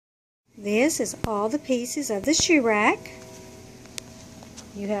This is all the pieces of the shoe rack.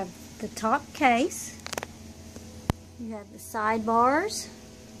 You have the top case, you have the sidebars,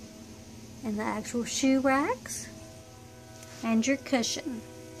 and the actual shoe racks, and your cushion.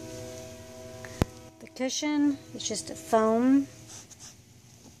 The cushion is just a foam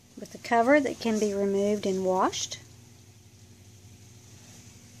with a cover that can be removed and washed.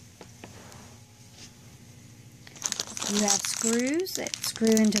 You have screws that screw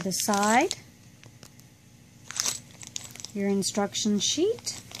into the side, your instruction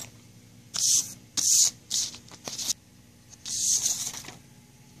sheet,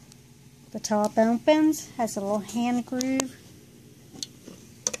 the top opens, has a little hand groove,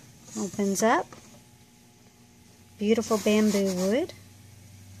 opens up, beautiful bamboo wood.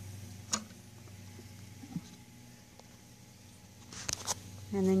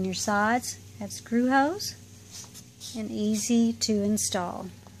 And then your sides have screw holes and easy to install.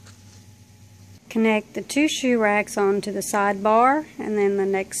 Connect the two shoe racks onto the sidebar and then the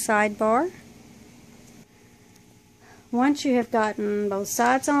next sidebar. Once you have gotten both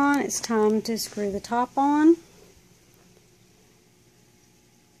sides on, it's time to screw the top on.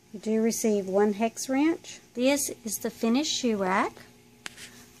 You do receive one hex wrench. This is the finished shoe rack.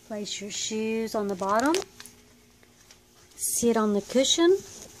 Place your shoes on the bottom. Sit on the cushion.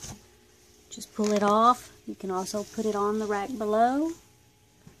 Just pull it off. You can also put it on the rack below.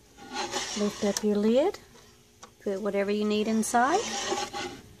 Lift up your lid. Put whatever you need inside.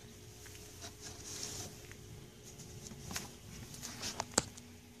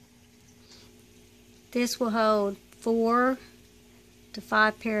 This will hold 4 to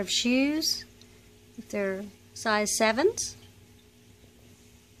 5 pair of shoes if they're size 7s.